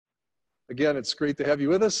Again, it's great to have you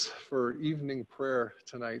with us for evening prayer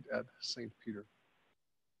tonight at St. Peter.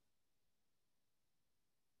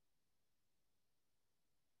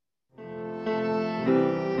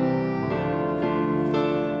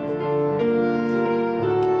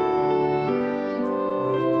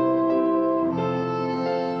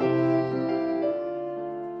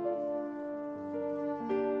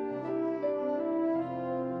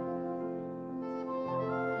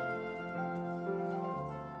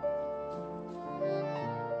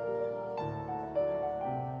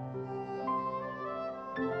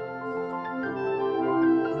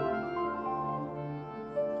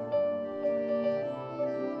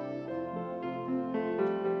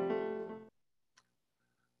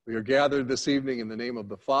 We are gathered this evening in the name of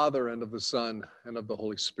the Father, and of the Son, and of the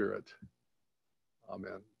Holy Spirit.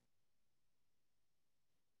 Amen.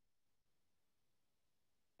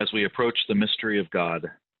 As we approach the mystery of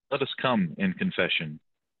God, let us come in confession,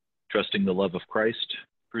 trusting the love of Christ,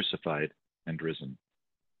 crucified and risen.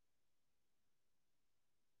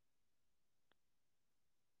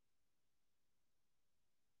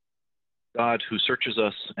 God, who searches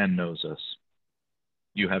us and knows us,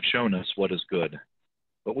 you have shown us what is good,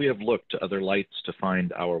 but we have looked to other lights to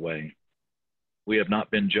find our way. We have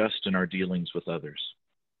not been just in our dealings with others.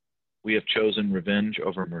 We have chosen revenge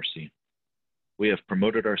over mercy. We have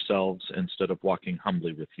promoted ourselves instead of walking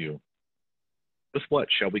humbly with you. With what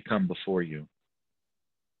shall we come before you?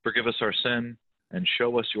 Forgive us our sin and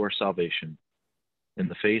show us your salvation. In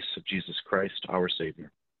the face of Jesus Christ, our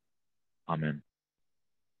Savior. Amen.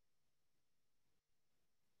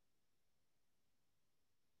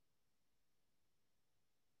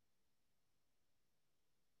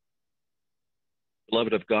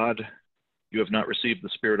 Beloved of God, you have not received the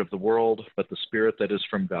Spirit of the world, but the Spirit that is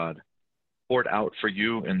from God, poured out for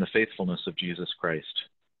you in the faithfulness of Jesus Christ.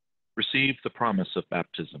 Receive the promise of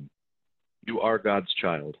baptism. You are God's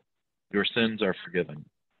child. Your sins are forgiven.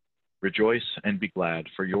 Rejoice and be glad,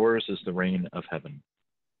 for yours is the reign of heaven.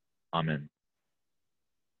 Amen.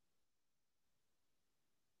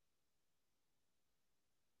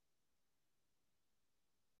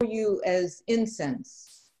 You as incense.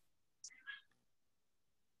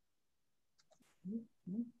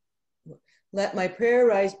 Let my prayer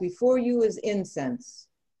rise before you as incense.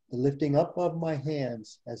 The lifting up of my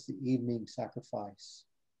hands as the evening sacrifice.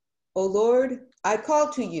 O Lord, I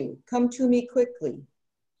call to you. Come to me quickly.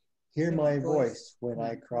 Hear my voice when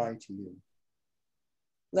I cry to you.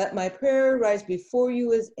 Let my prayer rise before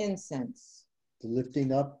you as incense. The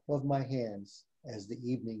lifting up of my hands as the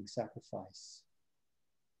evening sacrifice.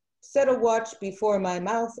 Set a watch before my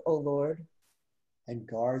mouth, O Lord, and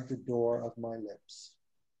guard the door of my lips.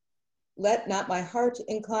 Let not my heart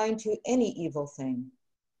incline to any evil thing.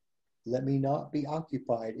 Let me not be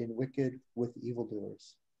occupied in wicked with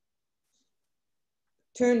evildoers.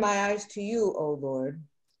 Turn my eyes to you, O Lord.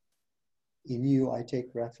 In you I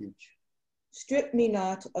take refuge. Strip me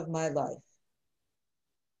not of my life.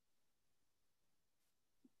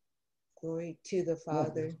 Glory to the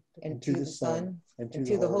Father, and to the Son, and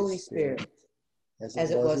to the Holy Spirit, as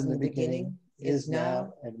it was in the beginning, is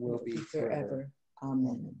now, and will be forever.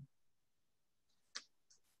 Amen.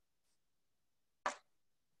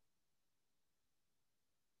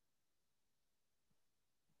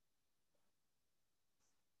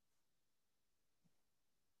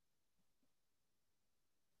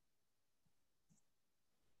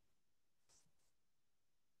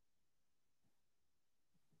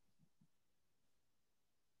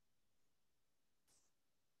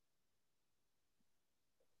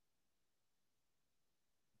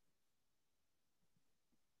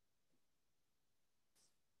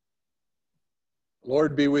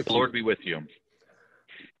 Lord be with The you. Lord be with you.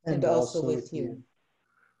 And also with you.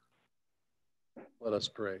 Let us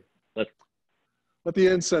pray. Let the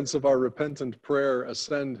incense of our repentant prayer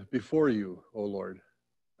ascend before you, O Lord,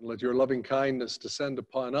 and let your loving kindness descend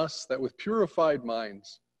upon us, that with purified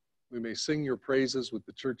minds we may sing your praises with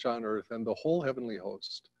the church on earth and the whole heavenly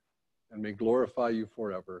host, and may glorify you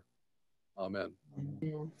forever. Amen.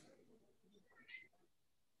 Amen.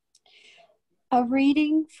 A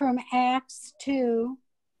reading from Acts 2,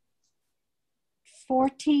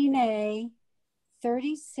 14a,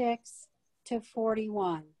 36 to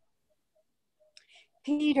 41.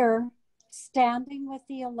 Peter, standing with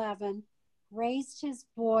the 11, raised his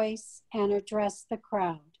voice and addressed the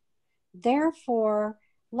crowd. Therefore,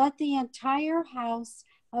 let the entire house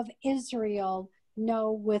of Israel know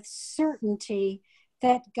with certainty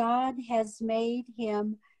that God has made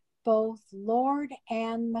him both Lord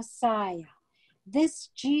and Messiah, this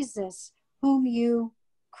Jesus whom you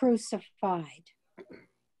crucified.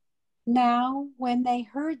 Now, when they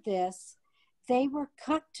heard this, They were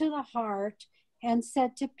cut to the heart and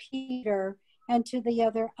said to Peter and to the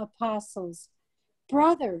other apostles,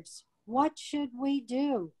 "Brothers, what should we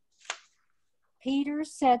do?" Peter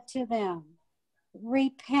said to them,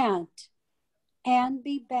 "Repent and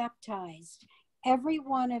be baptized, every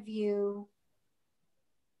one of you,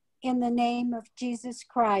 in the name of Jesus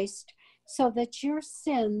Christ, so that your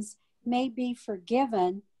sins may be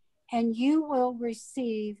forgiven, and you will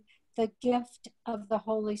receive the gift of the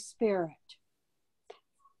Holy Spirit.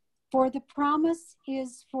 For the promise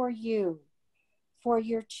is for you, for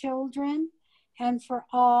your children, and for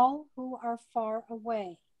all who are far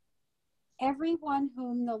away, everyone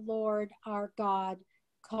whom the Lord our God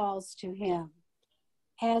calls to him."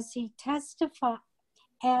 As he testified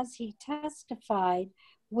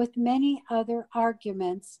with many other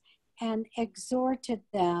arguments and exhorted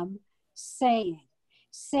them, saying,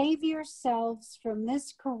 "Save yourselves from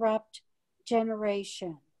this corrupt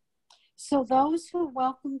generation." So those who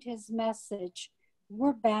welcomed his message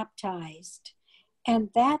were baptized,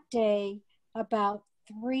 and that day about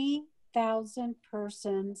 3,000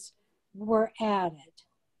 persons were added.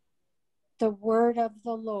 The word of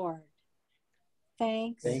the Lord.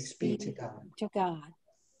 Thanks be to God.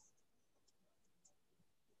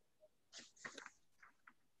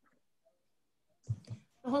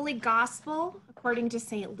 The Holy Gospel, according to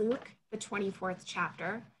St. Luke, the 24th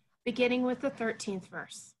chapter, beginning with the 13th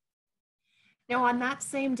verse. Now on that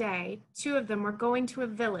same day, 2 of them were going to a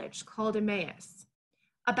village called Emmaus,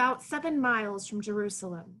 about 7 miles from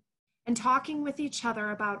Jerusalem, and talking with each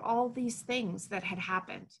other about all these things that had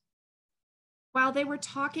happened. While they were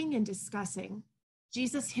talking and discussing,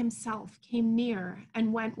 Jesus himself came near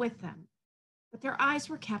and went with them, but their eyes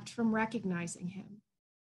were kept from recognizing him.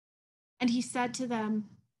 And he said to them,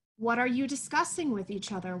 "What are you discussing with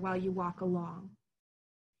each other while you walk along?"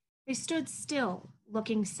 They stood still,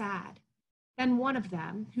 looking sad. Then one of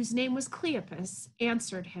them, whose name was Cleopas,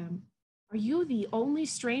 answered him, "Are you the only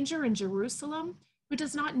stranger in Jerusalem who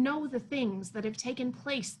does not know the things that have taken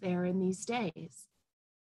place there in these days?"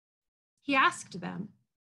 He asked them,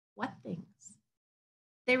 "What things?"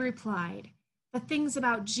 They replied, "The things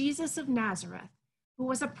about Jesus of Nazareth, who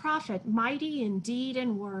was a prophet, mighty in deed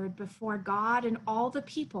and word before God and all the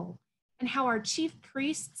people, and how our chief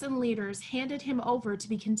priests and leaders handed him over to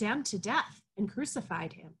be condemned to death and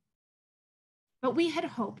crucified him. But we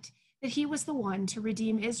had hoped that he was the one to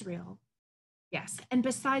redeem Israel. Yes, and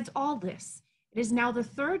besides all this, it is now the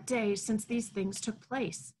 3rd day since these things took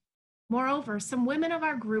place. Moreover, some women of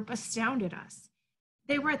our group astounded us.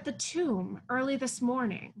 They were at the tomb early this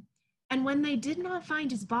morning, and when they did not find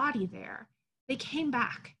his body there, they came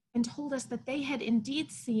back and told us that they had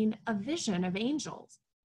indeed seen a vision of angels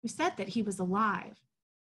who said that he was alive.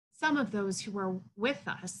 Some of those who were with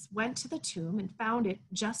us went to the tomb and found it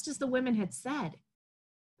just as the women had said,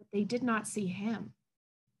 but they did not see him."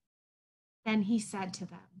 Then he said to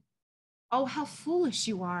them, "Oh, how foolish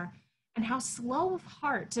you are, and how slow of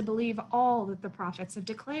heart to believe all that the prophets have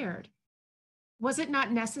declared. Was it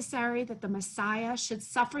not necessary that the Messiah should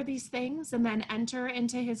suffer these things and then enter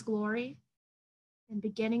into his glory?" And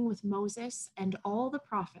beginning with Moses and all the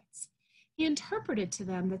prophets, he interpreted to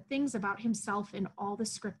them the things about himself in all the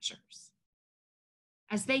scriptures.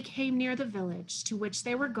 As they came near the village to which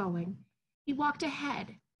they were going, he walked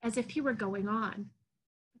ahead as if he were going on.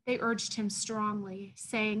 But they urged him strongly,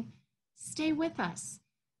 saying, "Stay with us,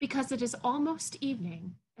 because it is almost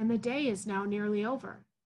evening, and the day is now nearly over."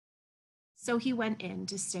 So he went in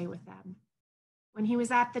to stay with them. When he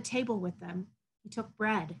was at the table with them, he took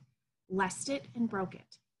bread, blessed it, and broke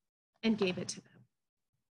it, and gave it to them.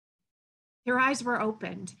 Their eyes were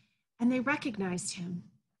opened, and they recognized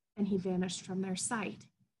him, and he vanished from their sight.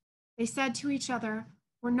 They said to each other,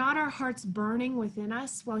 "Were not our hearts burning within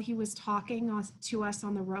us while he was talking to us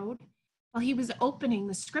on the road, while he was opening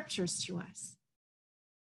the scriptures to us?"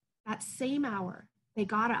 That same hour, they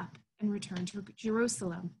got up and returned to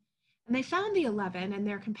Jerusalem, and they found the 11 and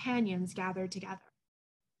their companions gathered together.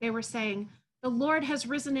 They were saying, "The Lord has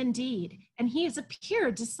risen indeed, and he has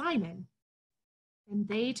appeared to Simon." And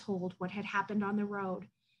they told what had happened on the road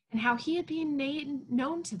and how he had been made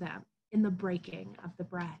known to them in the breaking of the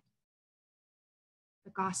bread.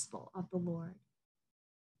 The Gospel of the Lord.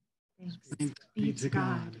 Thanks be to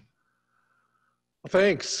God. Well,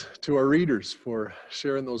 thanks to our readers for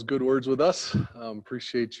sharing those good words with us.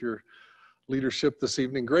 Appreciate your leadership this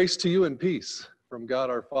evening. Grace to you and peace from God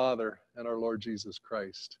our Father and our Lord Jesus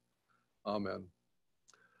Christ. Amen.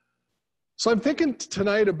 So I'm thinking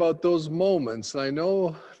tonight about those moments, and I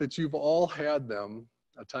know that you've all had them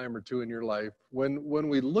a time or two in your life, when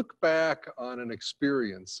we look back on an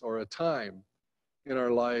experience or a time in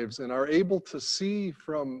our lives and are able to see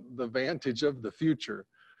from the vantage of the future,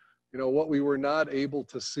 what we were not able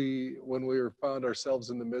to see when we found ourselves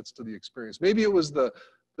in the midst of the experience. Maybe it was the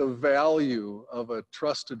value of a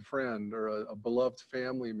trusted friend or a beloved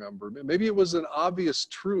family member. Maybe it was an obvious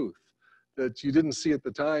truth that you didn't see at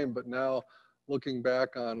the time, but now looking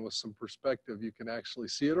back on with some perspective, you can actually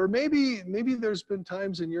see it. Or maybe there's been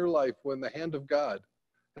times in your life when the hand of God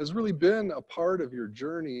has really been a part of your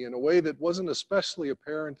journey in a way that wasn't especially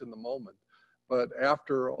apparent in the moment. But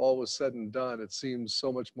after all was said and done, it seems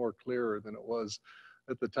so much more clearer than it was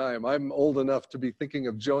at the time. I'm old enough to be thinking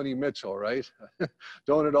of Joni Mitchell, right?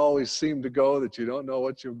 Don't it always seem to go that you don't know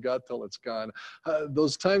what you've got till it's gone?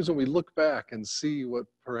 Those times when we look back and see what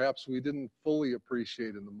perhaps we didn't fully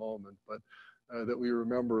appreciate in the moment, but that we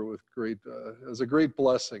remember with as a great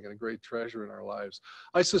blessing and a great treasure in our lives.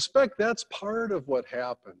 I suspect that's part of what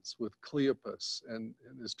happens with Cleopas and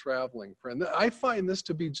his traveling friend. I find this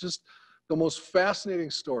to be just the most fascinating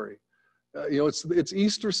story. It's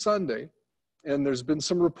Easter Sunday, and there's been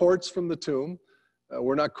some reports from the tomb.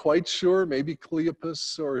 We're not quite sure. Maybe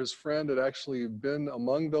Cleopas or his friend had actually been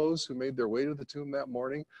among those who made their way to the tomb that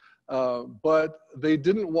morning. But they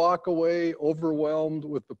didn't walk away overwhelmed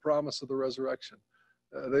with the promise of the resurrection.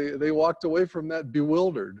 They walked away from that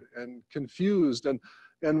bewildered and confused. And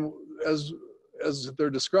as they're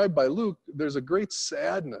described by Luke, there's a great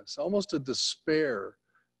sadness, almost a despair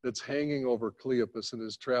that's hanging over Cleopas and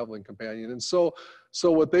his traveling companion. And so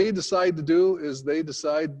what they decide to do is they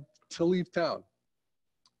decide to leave town.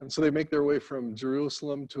 And so they make their way from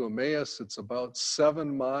Jerusalem to Emmaus. It's about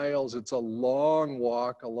 7 miles. It's a long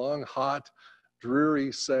walk, a long, hot,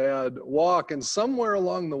 dreary, sad walk. And somewhere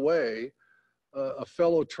along the way, a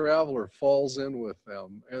fellow traveler falls in with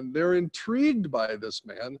them. And they're intrigued by this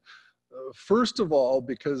man, first of all,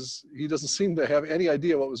 because he doesn't seem to have any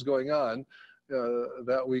idea what was going on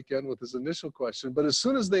that weekend with his initial question. But as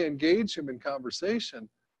soon as they engage him in conversation,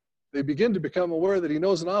 they begin to become aware that he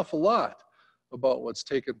knows an awful lot about what's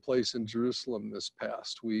taken place in Jerusalem this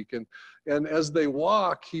past week. And as they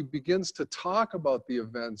walk, he begins to talk about the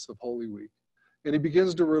events of Holy Week. And he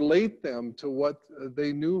begins to relate them to what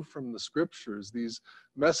they knew from the scriptures, these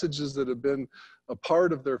messages that have been a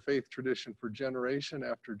part of their faith tradition for generation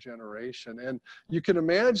after generation. And you can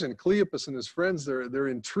imagine Cleopas and his friends, their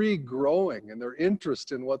intrigue growing and their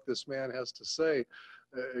interest in what this man has to say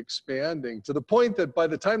expanding, to the point that by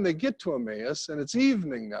the time they get to Emmaus, and it's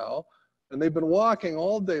evening now, and they've been walking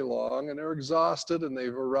all day long, and they're exhausted, and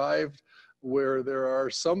they've arrived where there are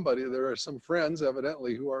some friends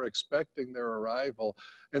evidently who are expecting their arrival.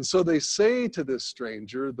 And so they say to this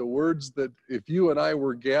stranger the words that if you and I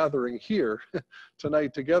were gathering here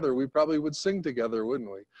tonight together, we probably would sing together,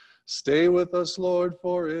 wouldn't we? Stay with us, Lord,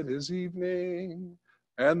 for it is evening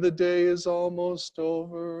and the day is almost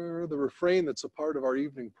over. The refrain that's a part of our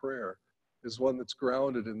evening prayer is one that's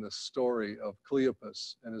grounded in this story of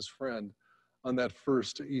Cleopas and his friend on that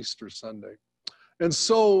first Easter Sunday. And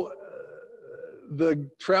so the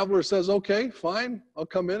traveler says, okay, fine, I'll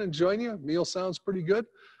come in and join you. Meal sounds pretty good.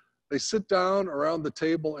 They sit down around the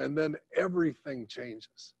table, and then everything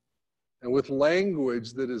changes. And with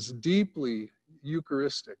language that is deeply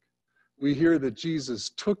Eucharistic, we hear that Jesus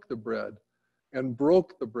took the bread and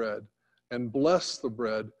broke the bread and blessed the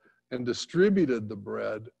bread and distributed the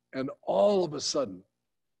bread. And all of a sudden,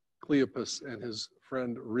 Cleopas and his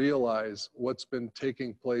friend realize what's been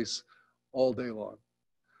taking place all day long.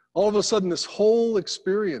 All of a sudden, this whole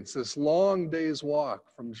experience, this long day's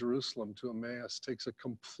walk from Jerusalem to Emmaus takes a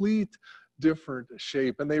complete different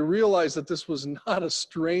shape. And they realize that this was not a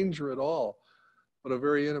stranger at all, but a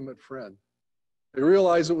very intimate friend. They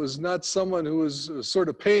realize it was not someone who was sort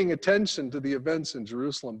of paying attention to the events in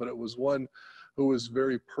Jerusalem, but it was one who was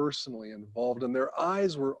very personally involved. And their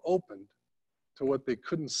eyes were opened to what they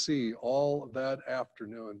couldn't see all that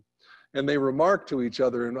afternoon. And they remark to each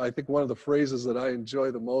other, and I think one of the phrases that I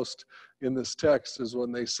enjoy the most in this text is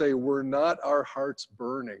when they say, "Were not our hearts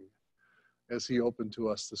burning as he opened to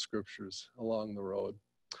us the scriptures along the road?"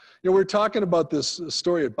 We're talking about this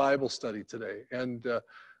story at Bible study today. And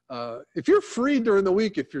if you're free during the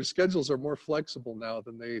week, if your schedules are more flexible now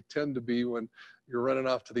than they tend to be when you're running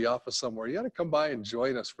off to the office somewhere, you got to come by and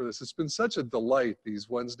join us for this. It's been such a delight, these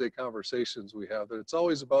Wednesday conversations we have, that it's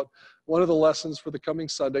always about one of the lessons for the coming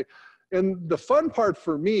Sunday. And the fun part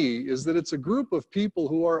for me is that it's a group of people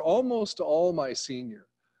who are almost all my senior.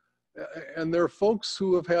 And they're folks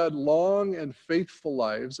who have had long and faithful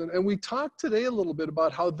lives. And we talked today a little bit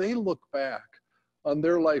about how they look back on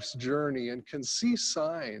their life's journey and can see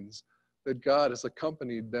signs that God has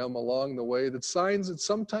accompanied them along the way, that signs that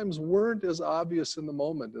sometimes weren't as obvious in the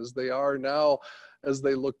moment as they are now as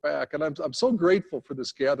they look back. And I'm so grateful for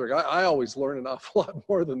this gathering. I always learn an awful lot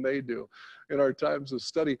more than they do in our times of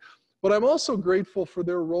study. But I'm also grateful for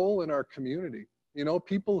their role in our community. You know,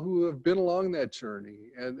 people who have been along that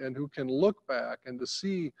journey and who can look back and to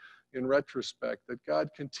see in retrospect that God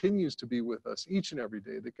continues to be with us each and every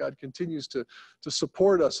day, that God continues to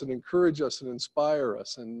support us and encourage us and inspire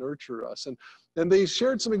us and nurture us. And they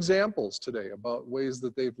shared some examples today about ways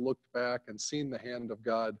that they've looked back and seen the hand of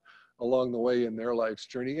God along the way in their life's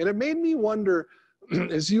journey. And it made me wonder,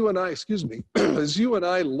 as you and I, as you and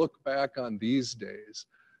I look back on these days,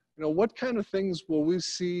 you know, what kind of things will we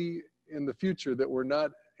see in the future that we're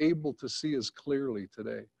not able to see as clearly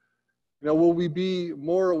today? You know, will we be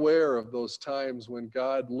more aware of those times when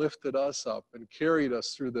God lifted us up and carried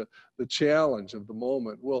us through the challenge of the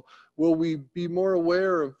moment? Will we be more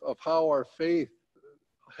aware of how our faith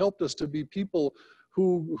helped us to be people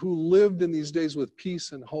who lived in these days with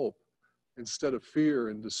peace and hope instead of fear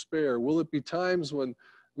and despair? Will it be times when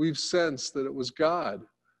we've sensed that it was God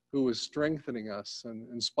who was strengthening us and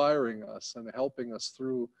inspiring us and helping us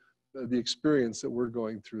through the experience that we're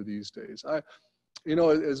going through these days? You know,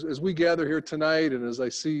 as we gather here tonight, and as I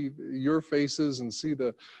see your faces and see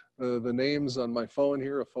the names on my phone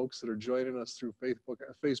here of folks that are joining us through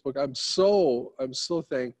Facebook, I'm so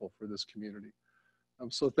thankful for this community.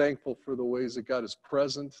 I'm so thankful for the ways that God is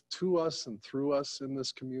present to us and through us in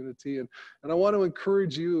this community. And I want to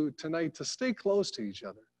encourage you tonight to stay close to each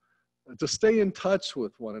other, to stay in touch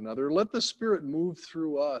with one another. Let the Spirit move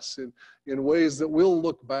through us in ways that we'll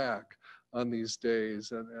look back on these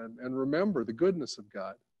days and remember the goodness of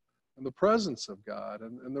God and the presence of God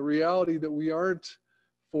and the reality that we aren't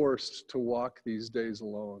forced to walk these days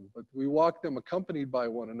alone, but we walk them accompanied by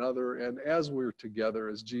one another. And as we're together,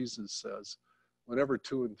 as Jesus says, whenever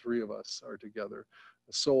 2 and 3 of us are together,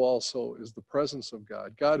 so also is the presence of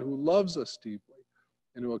God, God who loves us deeply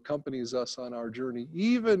and who accompanies us on our journey,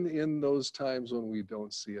 even in those times when we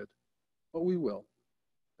don't see it. But we will.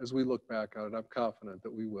 As we look back on it, I'm confident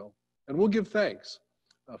that we will. And we'll give thanks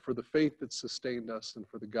for the faith that sustained us and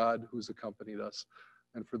for the God who's accompanied us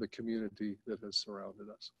and for the community that has surrounded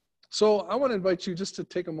us. So I want to invite you just to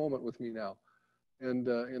take a moment with me now. And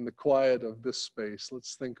in the quiet of this space,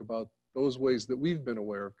 let's think about those ways that we've been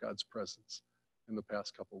aware of God's presence in the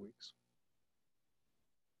past couple weeks.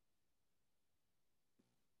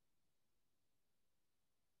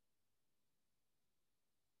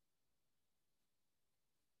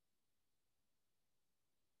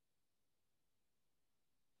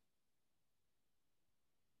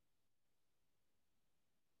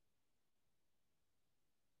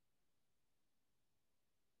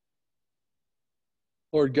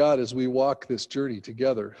 Lord God, as we walk this journey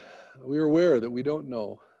together, we are aware that we don't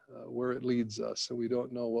know where it leads us, and we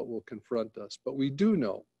don't know what will confront us, but we do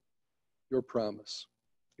know your promise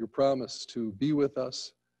to be with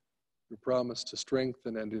us, your promise to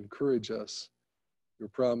strengthen and encourage us, your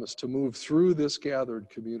promise to move through this gathered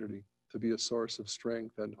community to be a source of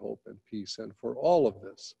strength and hope and peace. And for all of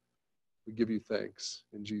this, we give you thanks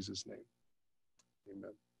in Jesus' name.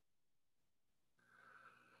 Amen.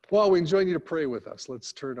 Well, we join you to pray with us.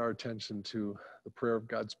 Let's turn our attention to the prayer of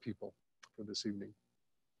God's people for this evening.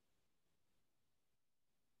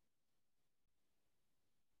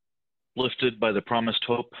 Lifted by the promised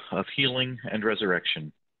hope of healing and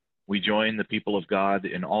resurrection, we join the people of God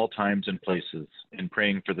in all times and places in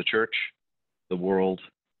praying for the church, the world,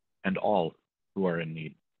 and all who are in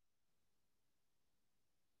need.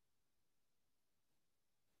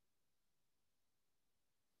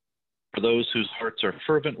 For those whose hearts are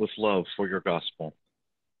fervent with love for your gospel,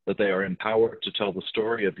 that they are empowered to tell the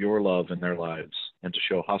story of your love in their lives and to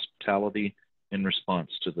show hospitality in response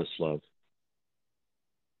to this love.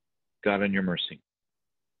 God, in your mercy,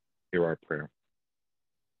 hear our prayer.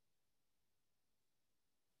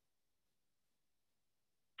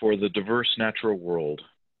 For the diverse natural world,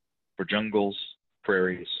 for jungles,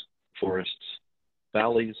 prairies, forests,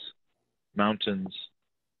 valleys, mountains,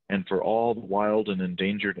 and for all the wild and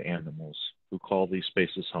endangered animals who call these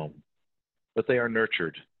spaces home, that they are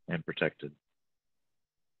nurtured and protected.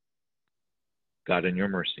 God, in your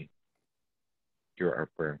mercy, hear our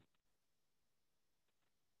prayer.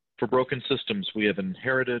 For broken systems we have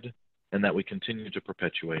inherited and that we continue to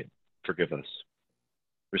perpetuate, forgive us.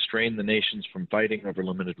 Restrain the nations from fighting over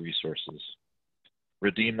limited resources.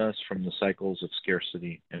 Redeem us from the cycles of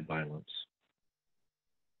scarcity and violence.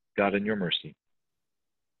 God, in your mercy,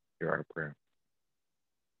 hear our prayer.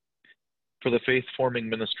 For the faith-forming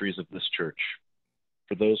ministries of this church,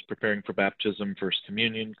 for those preparing for baptism, First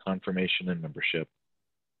Communion, confirmation, and membership,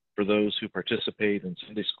 for those who participate in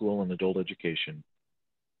Sunday school and adult education.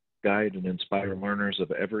 Guide and inspire learners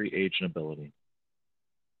of every age and ability.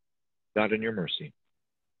 God, in your mercy,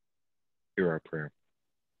 hear our prayer.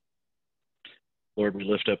 Lord, we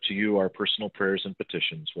lift up to you our personal prayers and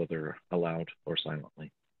petitions, whether aloud or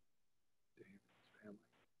silently.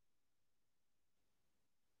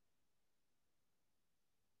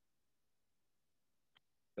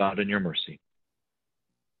 God, in your mercy,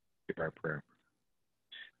 hear our prayer.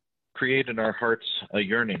 Create in our hearts a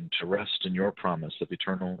yearning to rest in your promise of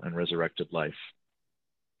eternal and resurrected life.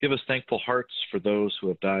 Give us thankful hearts for those who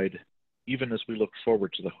have died, even as we look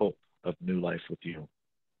forward to the hope of new life with you.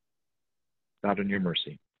 God, in your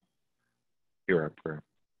mercy, hear our prayer.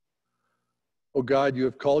 O God, you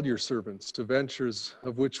have called your servants to ventures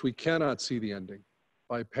of which we cannot see the ending,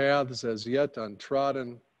 by paths as yet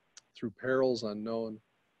untrodden, through perils unknown.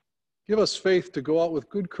 Give us faith to go out with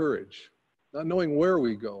good courage, not knowing where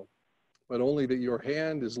we go, but only that your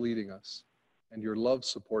hand is leading us and your love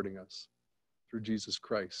supporting us, through Jesus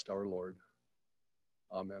Christ our Lord.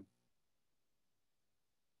 Amen.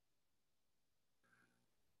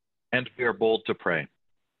 And we are bold to pray.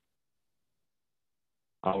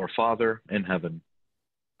 Our Father in heaven,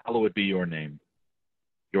 hallowed be your name.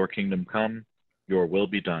 Your kingdom come, your will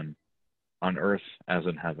be done, on earth as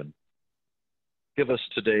in heaven. Give us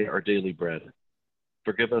today our daily bread.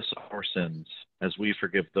 Forgive us our sins, as we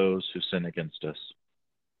forgive those who sin against us.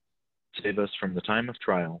 Save us from the time of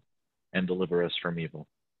trial, and deliver us from evil.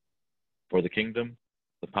 For the kingdom,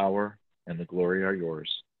 the power, and the glory are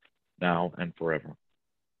yours, now and forever.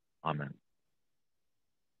 Amen.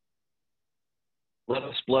 Let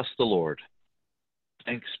us bless the Lord.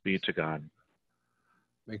 Thanks be to God.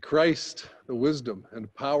 May Christ, the wisdom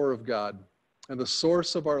and power of God, and the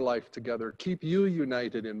source of our life together, keep you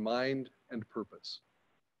united in mind and purpose.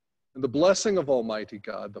 And the blessing of Almighty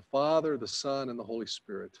God, the Father, the Son, and the Holy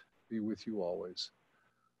Spirit be with you always.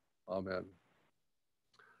 Amen.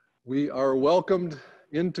 We are welcomed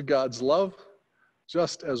into God's love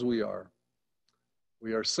just as we are.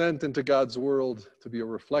 We are sent into God's world to be a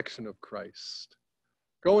reflection of Christ.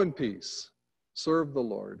 Go in peace. Serve the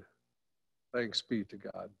Lord. Thanks be to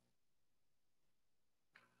God.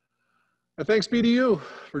 And thanks be to you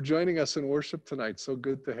for joining us in worship tonight. So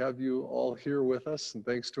good to have you all here with us. And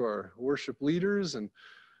thanks to our worship leaders and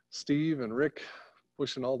Steve and Rick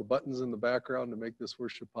pushing all the buttons in the background to make this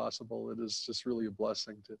worship possible. It is just really a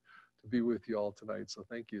blessing to be with you all tonight. So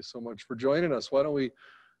thank you so much for joining us. Why don't we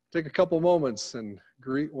take a couple moments and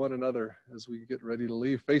greet one another as we get ready to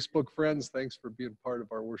leave. Facebook friends, thanks for being part of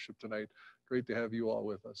our worship tonight. Great to have you all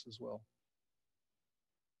with us as well.